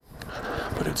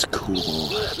it's cool.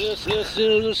 This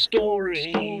is a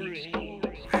story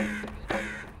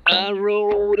I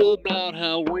wrote about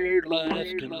how weird life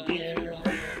can get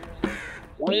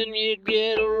when you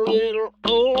get a little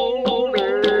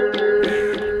older.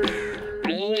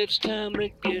 Now it's time to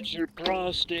get your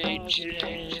prostate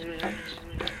checked.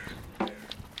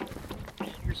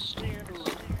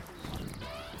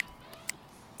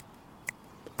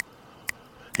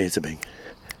 It's a big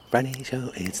Friday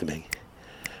show. It's the big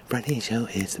Friday show.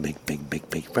 It's the big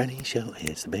Friday show.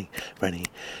 It's the big Friday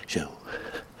show.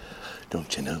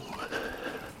 Don't you know?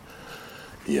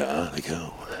 You ought to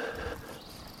go.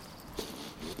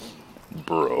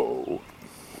 Bro.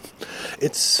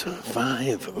 It's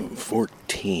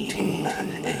 5:14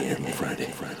 a.m.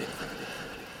 Friday,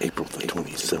 April the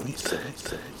 27th,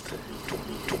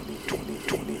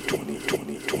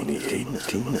 2018,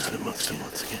 out amongst them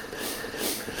once again.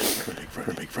 For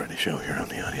a big Friday show here on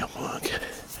the oddyoblog.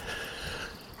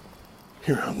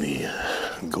 Here on the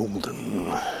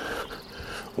Golden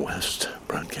West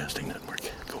Broadcasting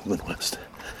Network. Golden West.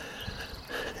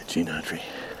 Gene Autry.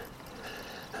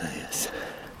 Yes.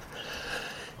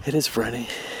 It is Friday,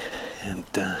 and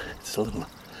it's an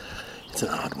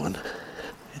odd one.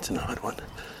 It's an odd one.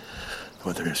 The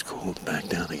weather has cooled back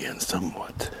down again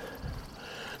somewhat.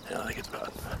 Yeah, I think it's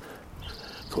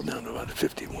cooled down to about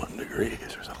 51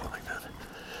 degrees or something like that.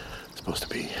 It's supposed to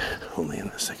be only in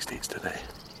the 60s today,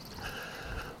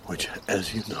 which,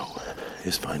 as you know,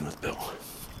 is fine with Bill.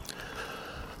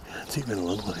 Yeah, it's even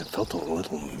it felt a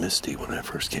little misty when I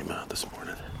first came out this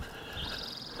morning.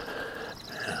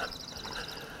 Yeah.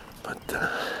 But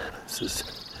this is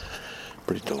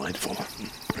pretty delightful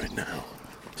right now.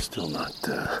 Still not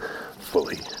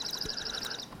fully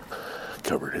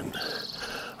covered in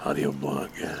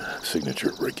oddyoblog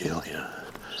signature regalia.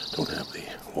 Don't have the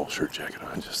wool shirt jacket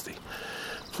on, just the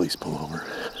fleece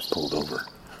pulled over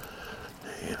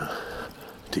a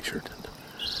t-shirt and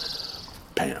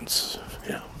pants.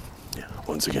 Yeah.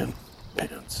 Once again,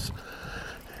 pants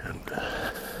and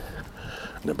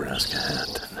Nebraska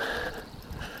hat. And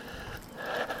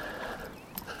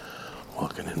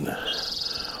walking in the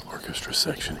orchestra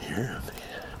section here of the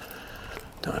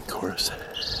Dawn Chorus.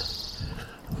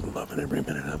 Loving every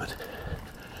minute of it.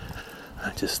 I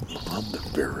just love the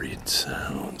varied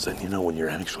sounds. And you know, when you're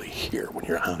actually here, when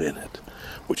you're out in it,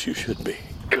 which you should be,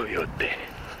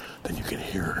 then you can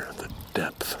hear the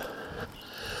depth,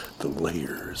 the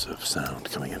layers of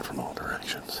sound coming in from all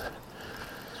directions.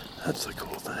 That's the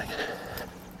cool thing.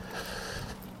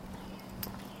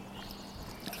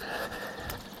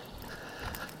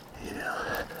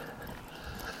 Yeah.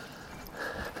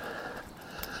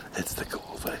 It's the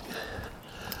cool thing.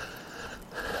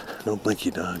 No blinky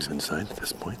dogs in sight at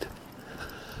this point.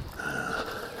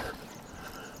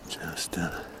 Just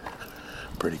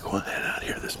pretty quiet out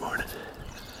here this morning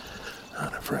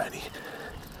on a Friday.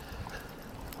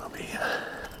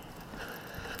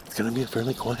 It's going to be a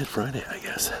fairly quiet Friday, I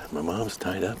guess. My mom's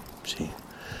tied up.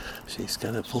 She's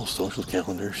got a full social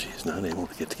calendar. She's not able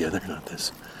to get together. Not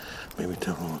this. Maybe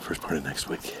till the first part of next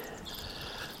week.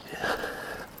 Yeah.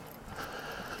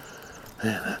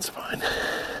 Yeah, that's fine.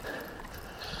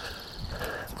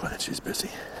 I'm glad she's busy.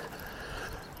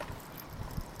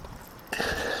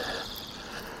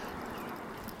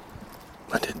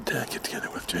 I did get together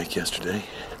with Jake yesterday.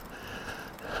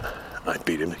 I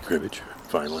beat him at cribbage,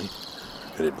 finally.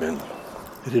 It had been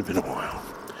a while.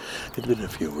 It had been a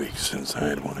few weeks since I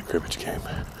had won a cribbage game,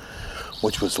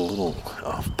 which was a little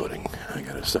off-putting, I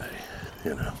gotta say,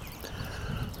 you know.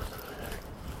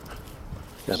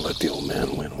 Gotta let the old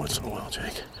man win once in a while,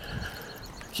 Jake.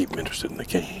 Keep him interested in the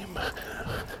game.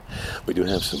 We do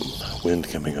have some wind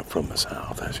coming up from the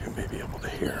south, as you may be able to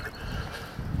hear.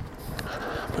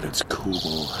 But it's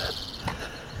cool,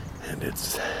 and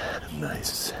it's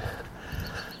nice,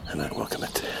 and I welcome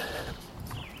it.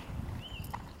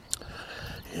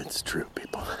 It's true,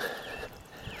 people.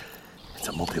 It's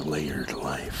a multi-layered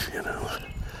life, you know,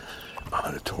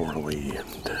 auditorily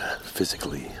and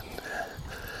physically and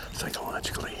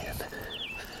psychologically and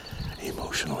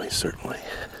emotionally, certainly.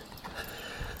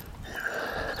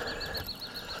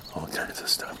 All kinds of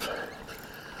stuff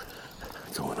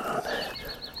going on.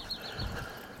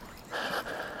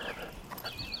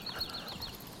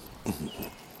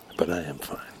 But I am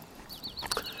fine.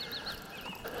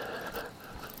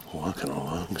 Walking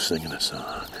along, singing a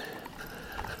song.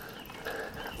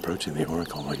 Approaching the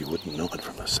oracle while you wouldn't know it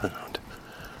from the sound.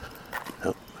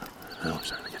 Oh, now we're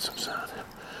starting to get some sound.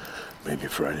 Maybe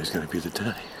Friday's going to be the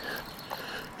day.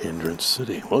 Hindrance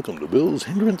City. Welcome to Bill's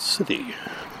Hindrance City.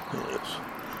 Yes.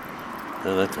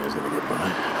 Now that guy's going to get by.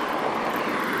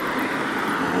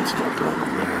 That's no problem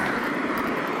there.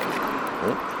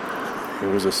 It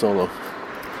was a solo.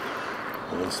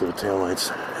 One set of taillights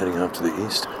heading off to the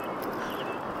east.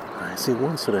 I see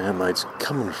one set of headlights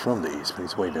coming from the east, but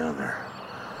he's way down there.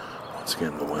 Once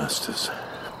again, the west is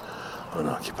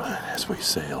unoccupied as we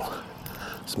sail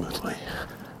smoothly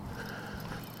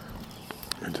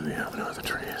into the avenue of the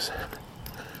trees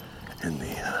in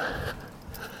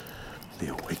the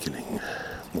awakening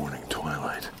morning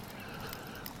twilight,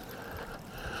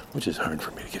 which is hard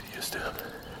for me to get used to,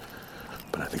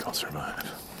 but I think I'll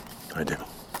survive. I do.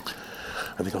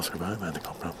 I think I'll survive. I think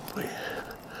I'll probably,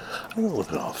 I don't know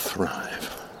that I'll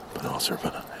thrive, but I'll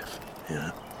survive.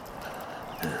 Yeah.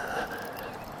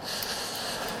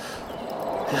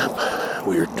 Yep.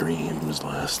 Weird dreams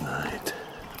last night.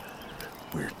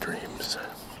 Weird dreams.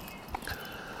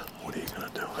 What are you gonna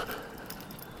do?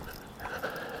 I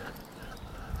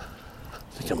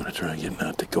think I'm gonna try getting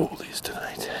out to Goldie's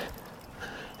tonight.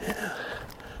 Yeah.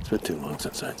 It's been too long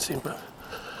since I'd seen my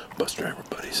bus driver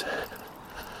buddies.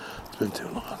 It's been too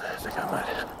long. I think I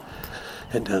might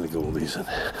head down to Goldie's and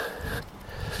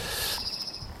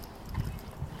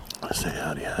say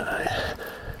howdy hi.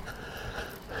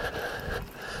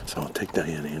 So I'll take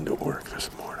Diana into work this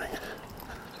morning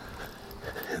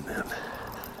and then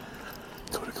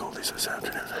go to Goldie's this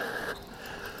afternoon.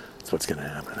 That's what's gonna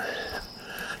happen.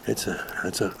 That's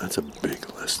a big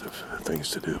list of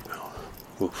things to do,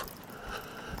 Bill. Oof.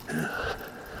 Yeah.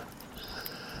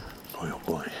 Boy, oh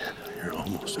boy, you're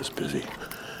almost as busy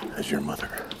as your mother,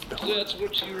 Bill. That's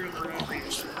what you remember.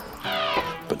 Almost.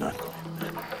 But not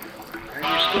quite. Are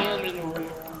you still in the room?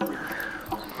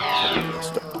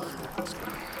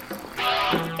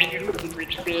 And you're looking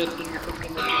at your death, and you're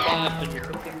looking at your life, and you're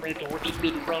looking at what you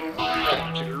did wrong.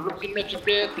 You're looking at your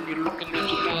death, and you're looking at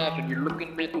your life, and you're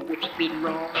looking at what you did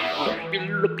wrong.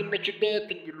 You're looking at your death,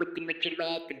 and you're looking at your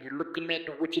life, and you're looking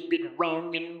at what you did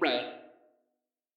wrong and right.